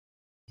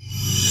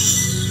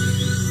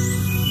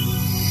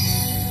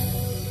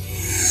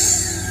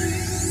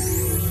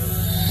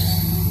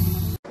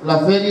la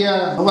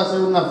feria no va a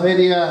ser una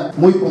feria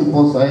muy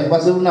pomposa, va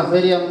a ser una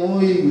feria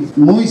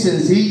muy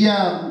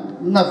sencilla,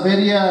 una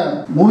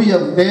feria muy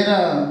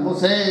austera, no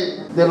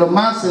sé, de lo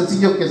más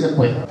sencillo que se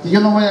pueda. Y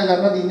yo no voy a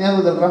agarrar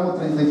dinero del ramo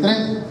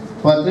 33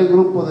 para 3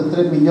 grupos de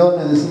 3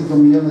 millones, de 5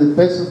 millones de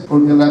pesos,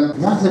 porque ya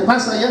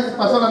se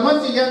pasó la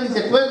noche y ya ni se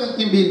acuerdan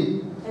quién vino.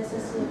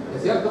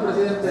 Es cierto,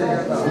 presidente.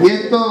 Y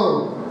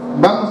esto,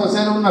 vamos a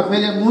hacer una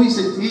feria muy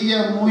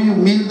sencilla, muy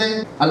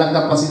humilde, a la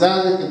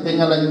capacidad que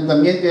tenga el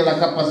ayuntamiento y a la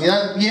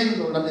capacidad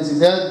viendo las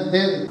necesidades de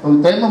ustedes.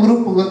 Porque tenemos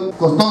grupos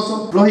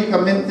costosos,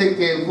 lógicamente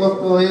que el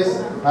costo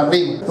es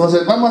arriba.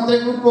 Entonces vamos a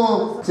traer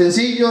grupos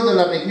sencillos de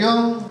la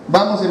región,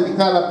 vamos a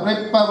invitar a la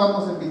prepa,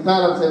 vamos a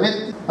invitar al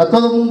CEBET, a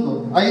todo el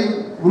mundo.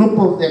 Hay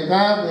grupos de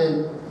acá,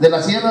 de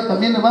la sierra,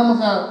 también les vamos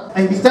a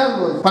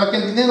invitarlos para que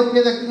el dinero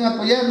quede aquí en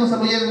Atoyac, no se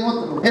lo lleven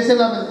otro. Esa es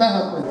la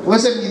ventaja,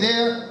 pues esa es mi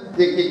idea,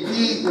 de que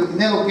aquí el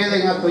dinero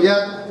quede en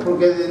Atoyac,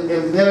 porque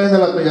el dinero es de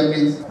la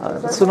atoyaquense.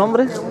 ¿Su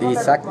nombre?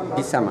 Isaac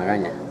Pisa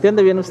Magaña. ¿De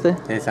dónde viene usted?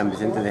 De San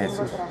Vicente de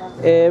Jesús.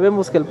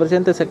 Vemos que el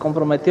presidente se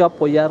comprometió a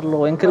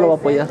apoyarlo. ¿En qué lo va a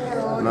apoyar?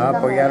 Me va a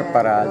apoyar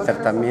para el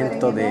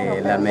tratamiento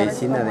de la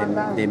medicina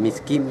de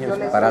mis quimios,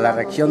 para la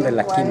reacción de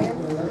la quimio,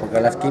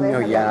 porque las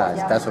quimios ya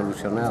está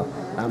solucionado,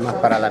 nada más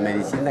para la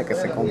medicina que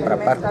se compra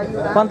aparte.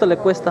 ¿Cuánto le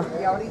cuesta?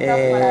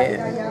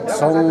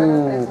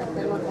 Son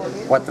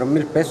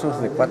 4,000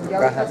 pesos de 4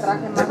 cajas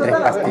de 3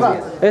 pastillas.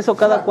 ¿Eso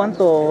cada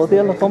cuántos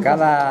días lo compra?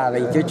 Cada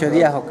 28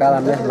 días o cada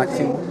mes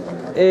máximo.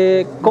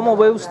 ¿Cómo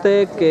ve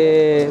usted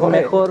que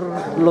mejor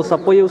los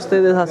apoye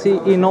ustedes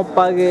así y no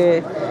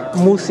pague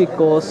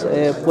músicos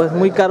pues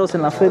muy caros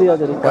en la feria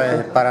del Café?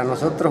 Pues para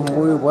nosotros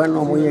muy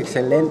bueno, muy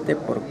excelente,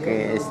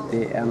 porque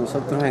a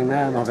nosotros en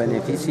nada nos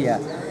beneficia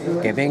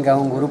que venga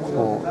un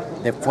grupo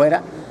de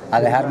fuera a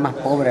dejar más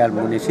pobre al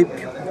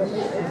municipio.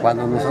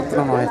 Cuando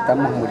nosotros nos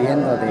estamos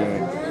muriendo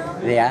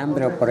de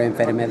hambre o por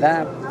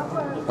enfermedad,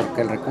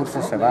 porque el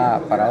recurso se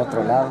va para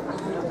otro lado.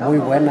 Muy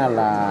buena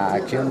la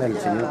acción del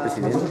señor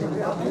presidente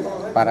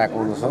para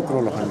con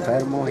nosotros los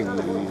enfermos y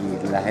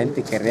la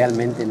gente que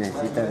realmente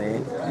necesita de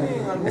él.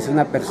 Es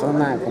una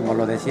persona, como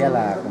lo decía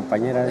la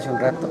compañera hace un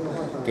rato,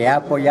 que ha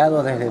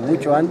apoyado desde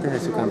mucho antes de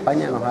su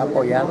campaña, nos ha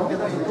apoyado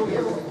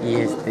y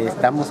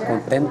estamos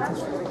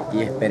contentos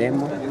y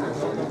esperemos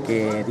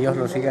que Dios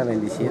lo siga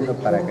bendiciendo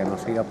para que nos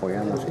siga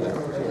apoyando, señor.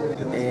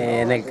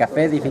 En el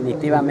café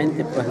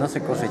definitivamente pues no se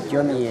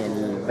cosechó ni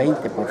el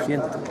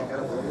 20%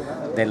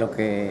 de lo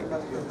que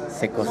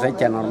se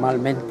cosecha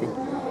normalmente.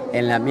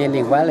 En la miel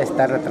igual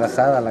está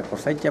retrasada la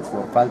cosecha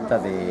por falta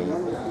de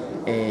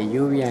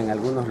lluvia en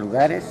algunos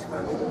lugares.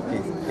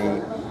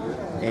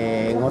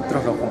 En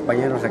otros los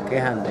compañeros se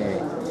quejan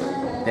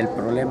del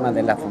problema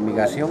de la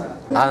fumigación.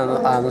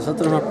 A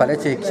nosotros nos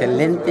parece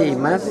excelente y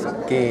más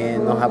que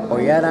nos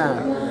apoyara,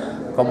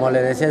 como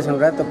le decía hace un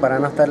rato, para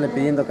no estarle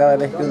pidiendo cada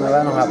vez que uno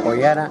va, nos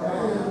apoyara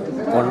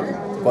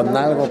con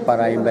algo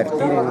para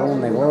invertir en un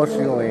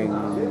negocio,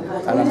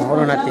 a lo mejor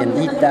una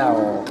tiendita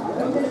o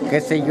qué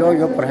sé yo.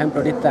 Yo por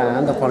ejemplo ahorita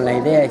ando con la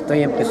idea,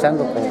 estoy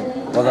empezando con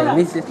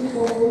codornices,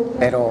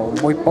 pero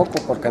muy poco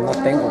porque no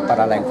tengo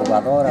para la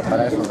incubadora,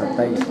 para esos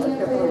detalles.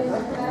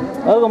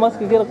 ¿Algo más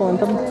que quiera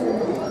comentar?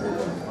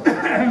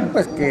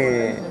 Pues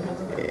que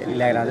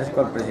le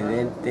agradezco al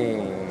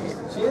presidente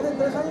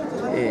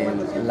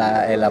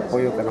el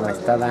apoyo que nos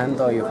está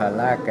dando y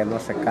ojalá que no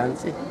se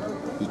canse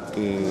y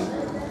que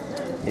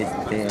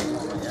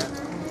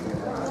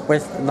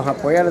pues nos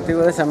apoyara,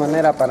 digo, de esa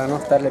manera para no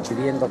estarle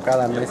pidiendo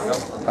cada mes,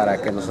 para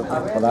que nosotros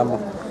podamos,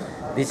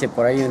 dice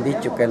por ahí un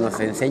dicho, que nos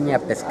enseñe a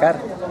pescar,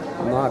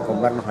 no a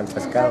comernos al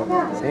pescado,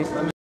 ¿sí?